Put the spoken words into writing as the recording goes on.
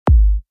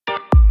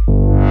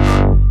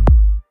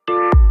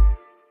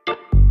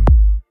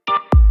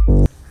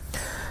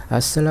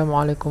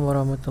Assalamualaikum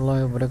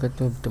warahmatullahi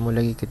wabarakatuh. Bertemu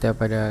lagi kita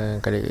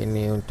pada kali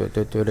ini untuk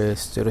tutorial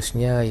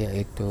seterusnya,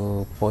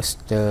 iaitu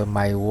poster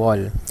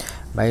Mywall.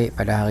 Baik,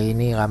 pada hari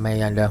ini ramai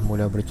yang dah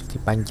mula bercuti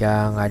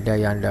panjang, ada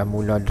yang dah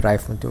mula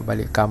drive untuk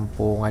balik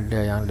kampung,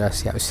 ada yang dah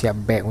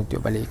siap-siap bag untuk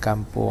balik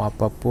kampung.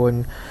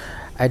 Apapun,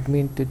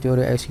 admin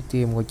tutorial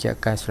ICT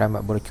mengucapkan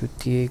selamat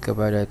bercuti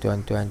kepada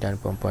tuan-tuan dan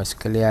puan-puan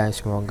sekalian.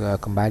 Semoga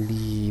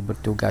kembali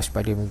bertugas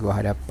pada minggu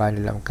hadapan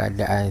dalam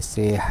keadaan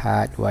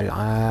sihat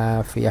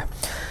walafiat.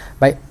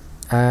 Baik,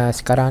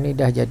 sekarang ni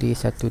dah jadi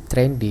satu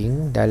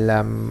trending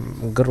dalam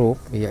grup,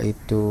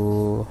 iaitu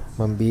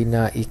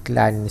membina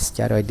iklan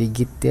secara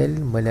digital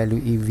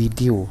melalui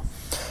video.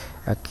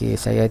 Okey,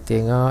 saya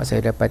tengok,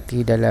 saya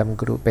dapati dalam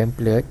grup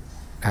pamphlet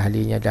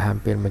ahlinya dah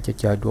hampir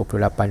mencecah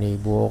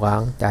 28,000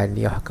 orang.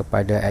 Tahniah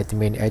kepada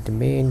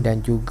admin-admin dan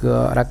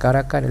juga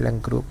rakan-rakan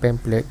dalam grup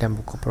pamphlet dan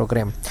buku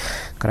program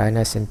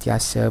kerana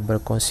sentiasa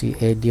berkongsi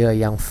idea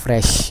yang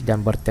fresh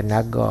dan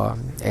bertenaga.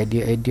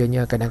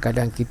 Idea-ideanya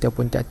kadang-kadang kita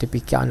pun tak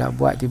terfikir nak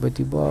buat,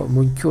 tiba-tiba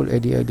muncul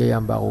idea-idea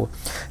yang baru.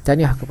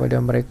 Tahniah kepada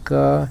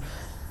mereka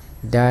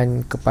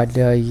dan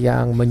kepada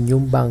yang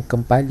menyumbang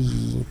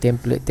kembali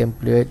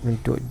template-template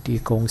untuk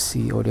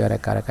dikongsi oleh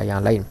rakan-rakan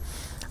yang lain.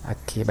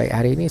 Okey, baik,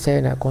 hari ini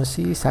saya nak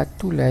kongsi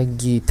satu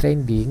lagi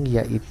trending,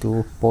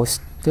 iaitu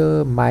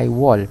poster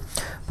Mywall.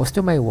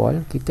 Poster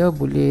Mywall, kita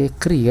boleh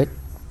create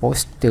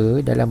poster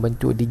dalam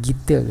bentuk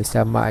digital,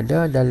 sama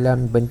ada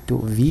dalam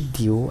bentuk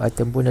video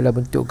ataupun dalam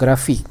bentuk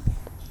grafik.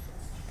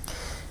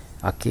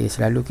 Okey,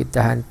 selalu kita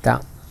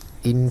hantar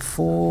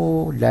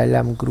info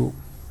dalam grup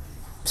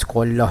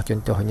sekolah,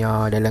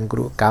 contohnya dalam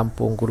grup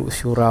kampung, grup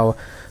surau,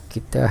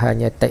 kita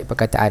hanya type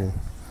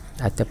perkataan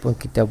ataupun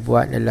kita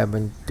buat dalam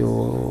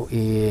bentuk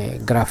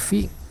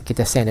grafik,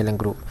 kita send dalam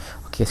grup.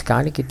 Okey,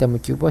 sekarang ni kita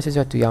mencuba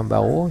sesuatu yang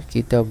baru,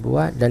 kita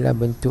buat dalam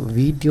bentuk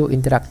video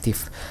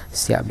interaktif,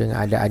 siap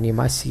dengan ada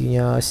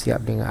animasinya,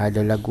 siap dengan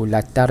ada lagu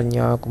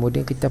latarnya,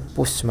 kemudian kita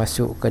post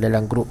masuk ke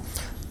dalam grup.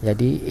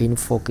 Jadi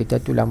info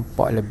kita tu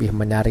nampak lebih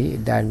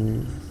menarik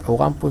dan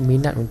orang pun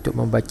minat untuk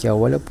membaca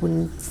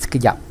walaupun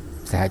sekejap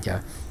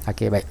sahaja.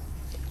 Okey, baik.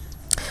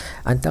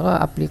 Antara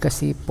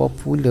aplikasi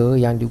popular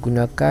yang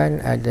digunakan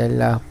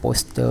adalah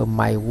poster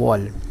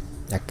Mywall.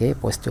 Okey,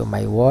 poster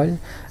Mywall,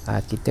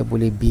 kita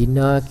boleh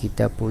bina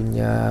kita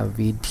punya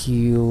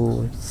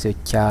video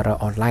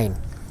secara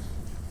online.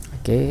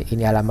 Okey,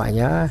 ini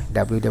alamatnya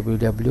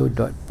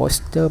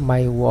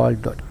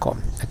www.postermywall.com.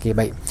 Okey,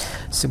 baik.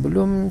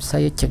 Sebelum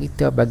saya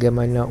cerita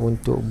bagaimana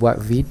untuk buat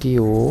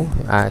video,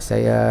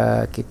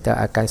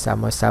 kita akan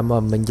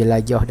sama-sama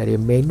menjelajah dari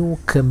menu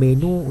ke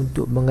menu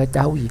untuk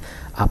mengetahui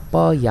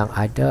apa yang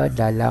ada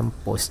dalam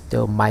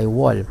poster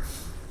Mywall.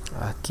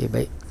 Okey,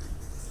 baik.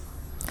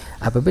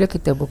 Apabila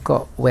kita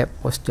buka web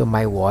poster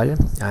Mywall,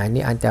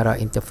 ini antara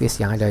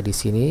interface yang ada di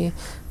sini.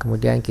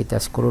 Kemudian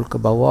kita scroll ke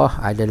bawah,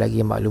 ada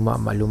lagi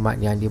maklumat-maklumat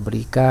yang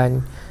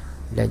diberikan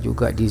dan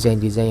juga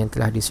desain-desain yang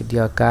telah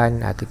disediakan.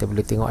 Kita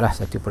boleh tengoklah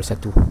satu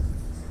persatu.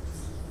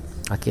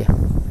 Okey,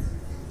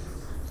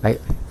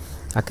 baik.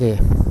 Okey,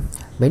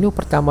 menu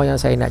pertama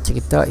yang saya nak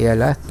cerita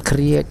ialah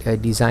create a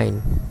design.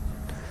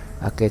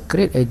 Okey,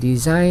 create a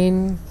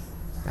design.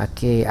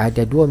 Okey,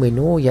 ada dua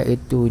menu,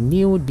 iaitu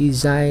new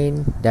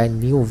design dan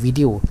new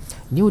video.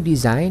 New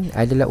design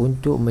adalah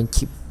untuk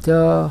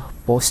mencipta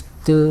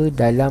poster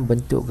dalam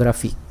bentuk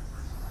grafik.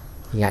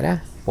 Ingatlah,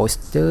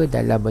 poster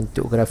dalam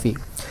bentuk grafik.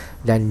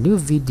 Dan new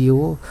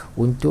video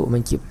untuk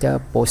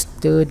mencipta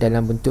poster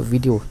dalam bentuk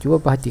video.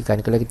 Cuba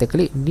perhatikan, kalau kita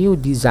klik new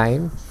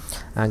design,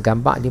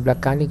 gambar di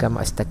belakang ni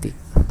gambar statik.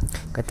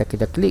 Kata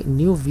kita klik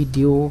new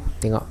video,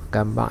 tengok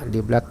gambar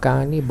di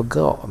belakang ni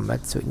bergerak,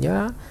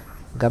 maksudnya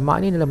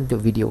gambar ni dalam bentuk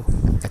video.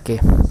 Okey.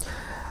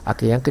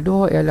 Okey, yang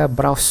kedua ialah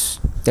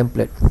browse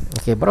template.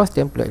 Okey, browse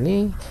template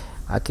ni,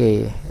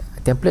 okey,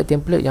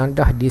 template-template yang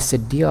dah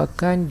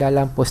disediakan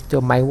dalam poster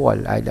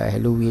Mywall. Ada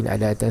Halloween,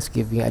 ada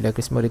Thanksgiving, ada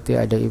Christmas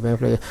Day, ada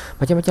event flyer,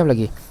 macam-macam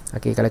lagi.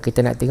 Okey, kalau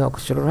kita nak tengok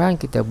keseluruhan,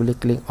 kita boleh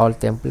klik all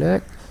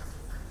template,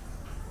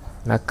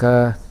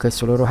 maka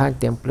keseluruhan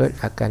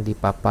template akan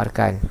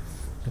dipaparkan.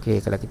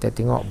 Okey, kalau kita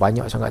tengok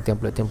banyak sangat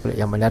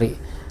template-template yang menarik.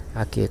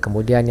 Okey,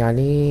 kemudian yang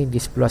ni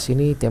di sebelah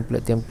sini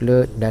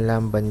template-template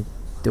dalam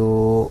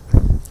bentuk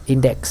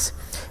index.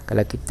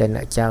 Kalau kita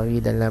nak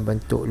cari dalam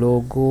bentuk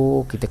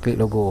logo, kita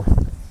klik logo.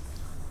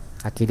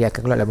 Okey, dia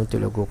akan keluar dalam bentuk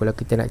logo. Kalau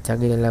kita nak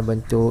cari dalam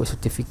bentuk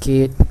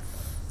certificate,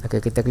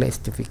 okey, kita klik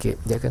certificate,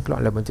 dia akan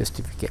keluar dalam bentuk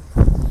certificate.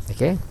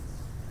 Okey,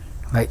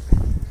 baik.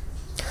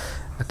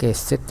 Okey,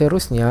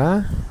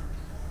 seterusnya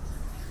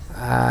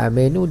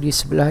menu di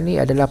sebelah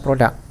ni adalah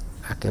produk.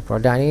 Okey,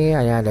 produk ni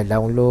ada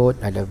download,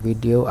 ada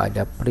video,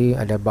 ada print,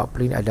 ada bulk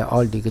print, ada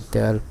all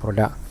digital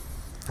produk.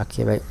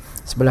 Okey, baik.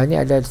 Sebelah ni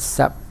ada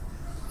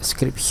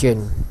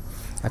subscription.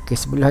 Okey,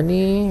 sebelah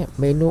ni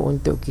menu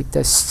untuk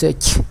kita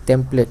search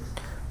template,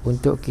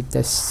 untuk kita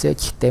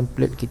search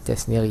template kita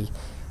sendiri.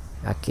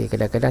 Okey,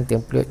 kadang-kadang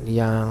template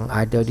yang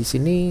ada di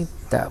sini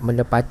tak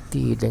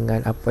menepati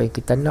dengan apa yang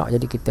kita nak,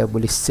 jadi kita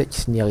boleh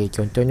search sendiri.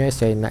 Contohnya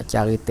saya nak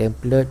cari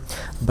template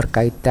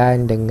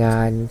berkaitan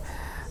dengan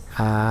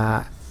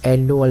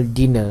annual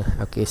dinner.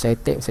 Okey, saya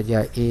type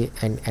saja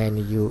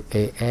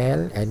ANNUAL,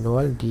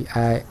 annual,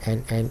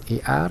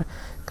 DINNER,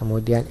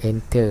 kemudian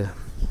enter.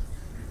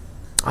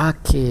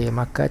 Okey,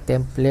 maka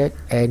template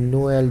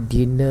annual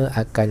dinner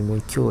akan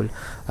muncul.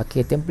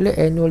 Okey, template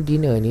annual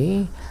dinner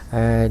ni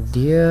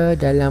dia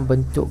dalam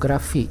bentuk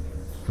grafik.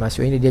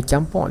 Maksudnya dia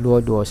campur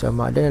dua-dua,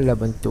 sama ada dalam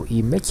bentuk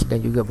image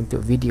dan juga bentuk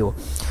video.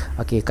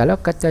 Okey,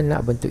 kalau kata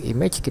nak bentuk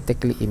image, kita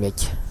klik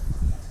image.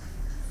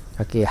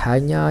 Okey,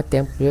 hanya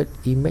template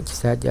image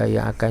saja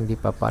yang akan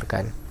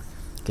dipaparkan.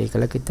 Okey,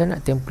 kalau kita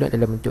nak template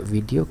dalam bentuk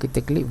video,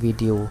 kita klik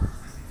video.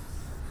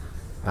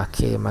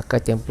 Okey,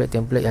 maka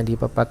template-template yang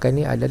dipaparkan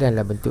ni adalah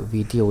dalam bentuk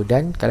video,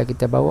 dan kalau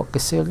kita bawa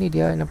cursor ni,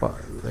 dia nampak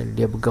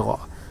dia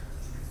bergerak.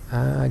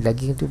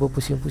 Daging tu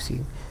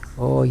berpusing-pusing.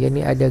 Oh, yang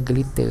ni ada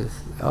glitter.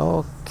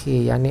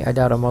 Okey, yang ni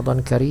ada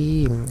Ramadan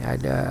Karim,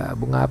 ada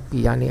bunga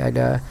api, yang ni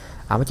ada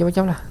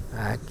macam-macam lah.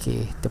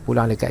 Okey,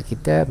 terpulang dekat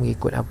kita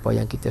mengikut apa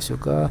yang kita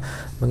suka,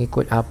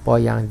 mengikut apa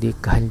yang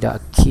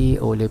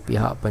dikehendaki oleh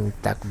pihak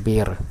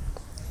pentadbir.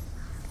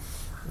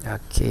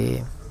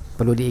 Okey,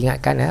 perlu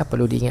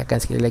diingatkan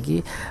sekali lagi,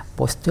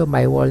 poster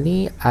Mywall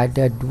ni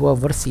ada dua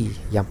versi.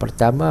 Yang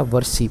pertama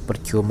versi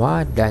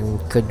percuma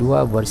dan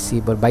kedua versi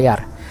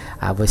berbayar.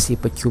 Versi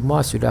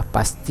percuma sudah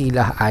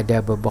pastilah ada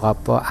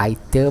beberapa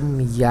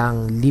item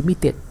yang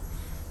limited,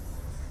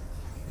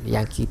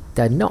 yang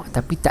kita nak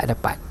tapi tak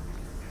dapat.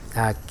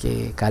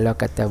 Okey, kalau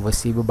kata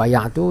versi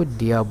berbayar tu,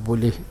 dia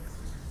boleh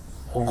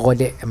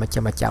godek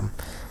macam-macam.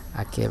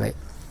 Okey, baik.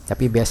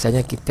 Tapi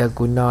biasanya kita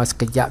guna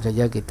sekejap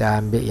saja,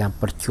 kita ambil yang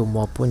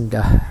percuma pun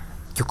dah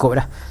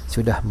cukup dah,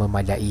 sudah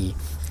memadai.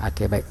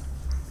 Okey, baik.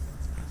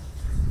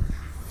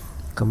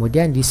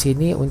 Kemudian di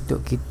sini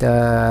untuk kita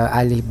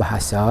alih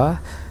bahasa,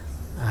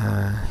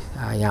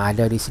 yang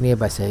ada di sini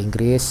bahasa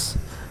Inggeris,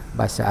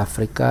 bahasa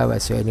Afrika,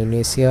 bahasa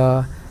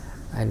Indonesia,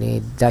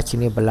 ni Dutch,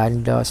 ni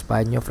Belanda,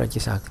 Sepanyol,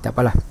 Perancis. Tak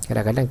apalah,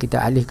 kadang-kadang kita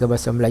alih ke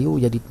bahasa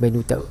Melayu, jadi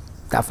menu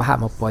tak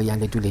faham apa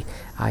yang dia tulis.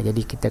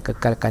 Jadi kita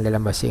kekalkan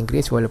dalam bahasa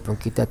Inggeris walaupun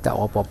kita tak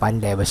berapa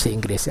pandai bahasa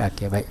Inggeris.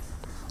 Okey, baik.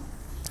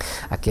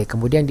 Okey,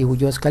 kemudian di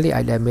hujung sekali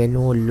ada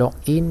menu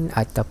login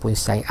ataupun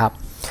sign up.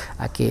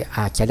 Okey,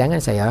 cadangan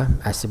saya,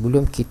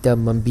 sebelum kita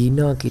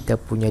membina kita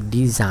punya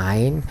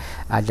design,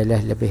 adalah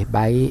lebih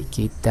baik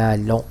kita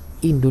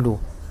login dulu.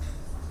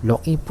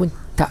 Login pun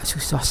tak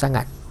susah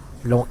sangat.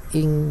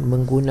 Login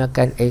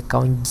menggunakan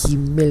akaun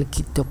Gmail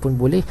kita pun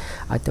boleh,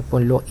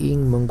 ataupun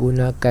login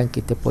menggunakan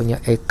kita punya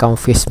akaun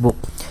Facebook.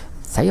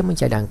 Saya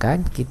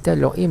mencadangkan kita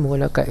login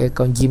menggunakan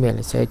akaun Gmail.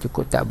 Saya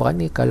cukup tak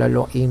berani kalau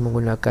login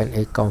menggunakan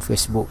akaun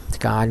Facebook.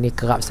 Sekarang ni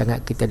kerap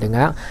sangat kita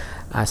dengar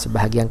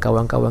sebahagian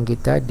kawan-kawan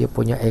kita, dia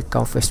punya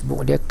akaun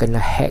Facebook dia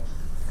kena hack.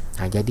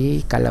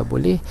 Jadi kalau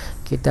boleh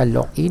kita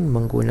login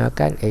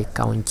menggunakan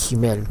akaun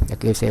Gmail.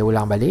 Okey, saya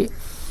ulang balik.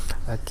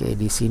 Okey,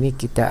 di sini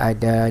kita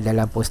ada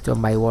dalam poster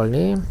Mywall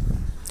ni,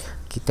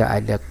 kita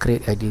ada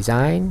create a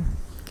design,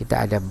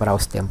 kita ada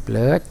browse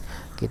template,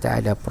 kita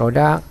ada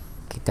product,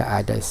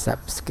 kita ada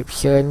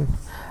subscription,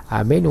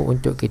 menu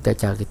untuk kita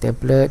cari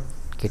template,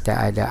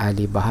 kita ada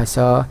alih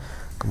bahasa,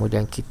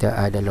 kemudian kita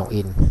ada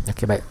login.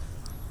 Okey, baik.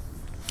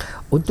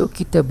 Untuk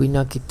kita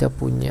bina kita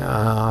punya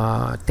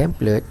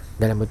template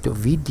dalam bentuk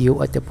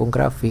video ataupun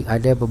grafik,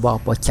 ada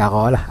beberapa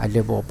cara lah, ada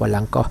beberapa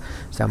langkah.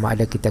 Sama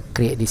ada kita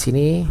create di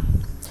sini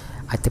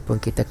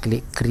ataupun kita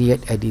klik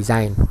create a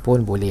design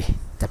pun boleh.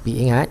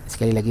 Tapi ingat,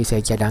 sekali lagi saya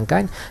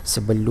cadangkan,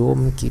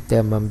 sebelum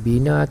kita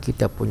membina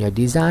kita punya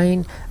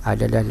design,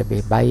 adalah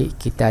lebih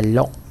baik kita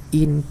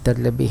login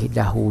terlebih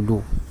dahulu.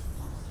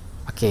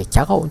 Okey,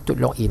 cara untuk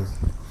login,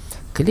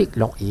 klik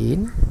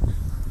login.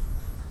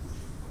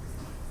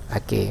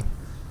 Okey,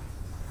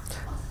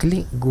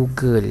 klik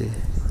Google.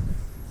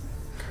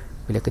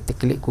 Bila kita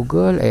klik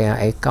Google,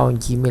 akaun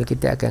Gmail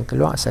kita akan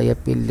keluar. Saya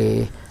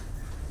pilih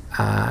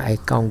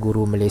akaun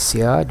guru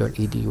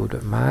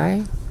malaysia.edu.my.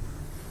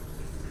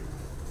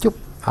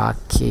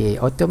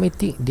 Okey,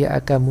 automatik dia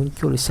akan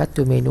muncul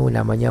satu menu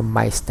namanya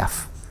My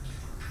Stuff.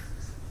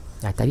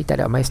 Tadi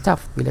tak ada My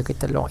Stuff. Bila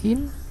kita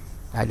login,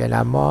 ada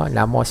nama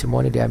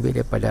semua ni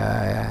diambil daripada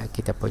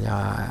kita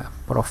punya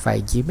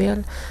profile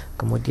Gmail.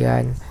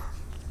 Kemudian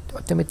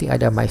automatik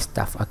ada My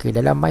Stuff. Okey,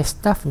 dalam My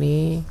Stuff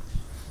ni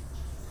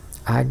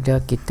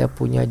ada kita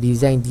punya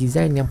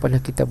design-design yang pernah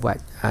kita buat.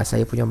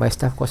 Saya punya My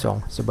Stuff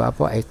kosong. Sebab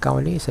apa?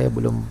 Akaun ni saya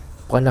belum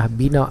pernah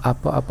bina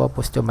apa-apa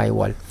poster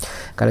Mywall.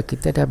 Kalau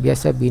kita dah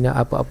biasa bina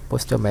apa-apa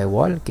poster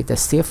Mywall, kita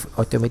save,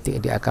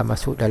 automatik dia akan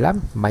masuk dalam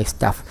My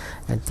Stuff.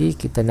 Nanti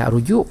kita nak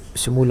rujuk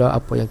semula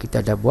apa yang kita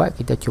dah buat,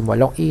 kita cuma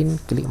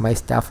login, klik My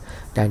Stuff,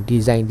 dan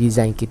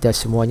design-design kita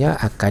semuanya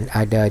akan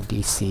ada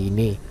di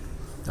sini.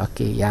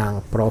 Okey,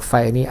 yang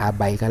profile ni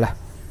abaikanlah.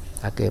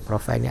 Okey,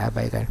 profile ni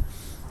abaikan.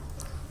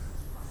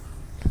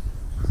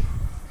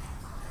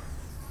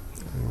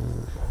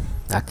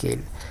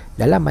 Okey,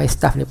 dalam My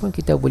Stuff ni pun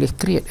kita boleh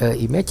create a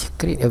image,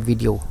 create a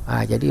video.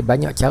 Jadi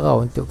banyak cara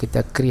untuk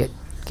kita create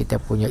kita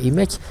punya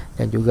image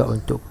dan juga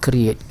untuk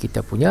create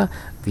kita punya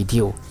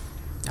video.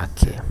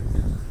 Okey,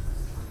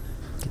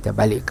 kita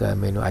balik ke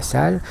menu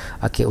asal.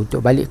 Okey,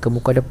 untuk balik ke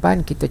muka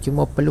depan, kita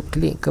cuma perlu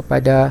klik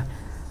kepada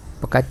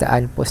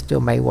perkataan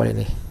poster Mywall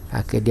ni.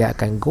 Okey, dia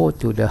akan go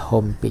to the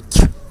home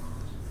page.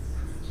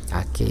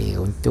 Okey,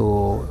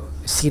 untuk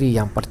siri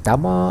yang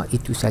pertama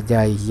itu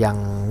saja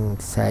yang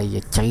saya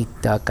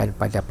ceritakan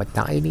pada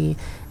petang ini,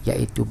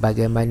 iaitu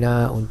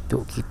bagaimana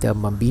untuk kita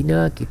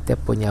membina kita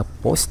punya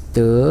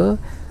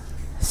poster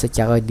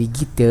secara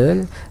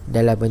digital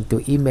dalam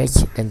bentuk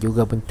image dan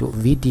juga bentuk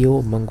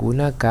video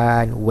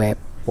menggunakan web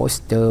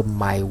poster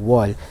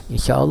Mywall.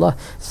 InsyaAllah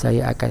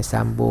saya akan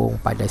sambung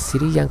pada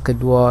siri yang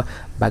kedua,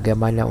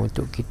 bagaimana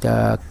untuk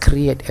kita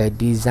create a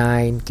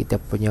design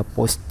kita punya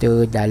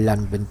poster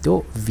dalam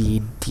bentuk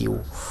video.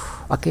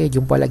 Okey,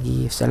 jumpa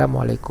lagi.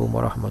 Assalamualaikum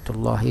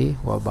warahmatullahi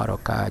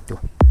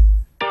wabarakatuh.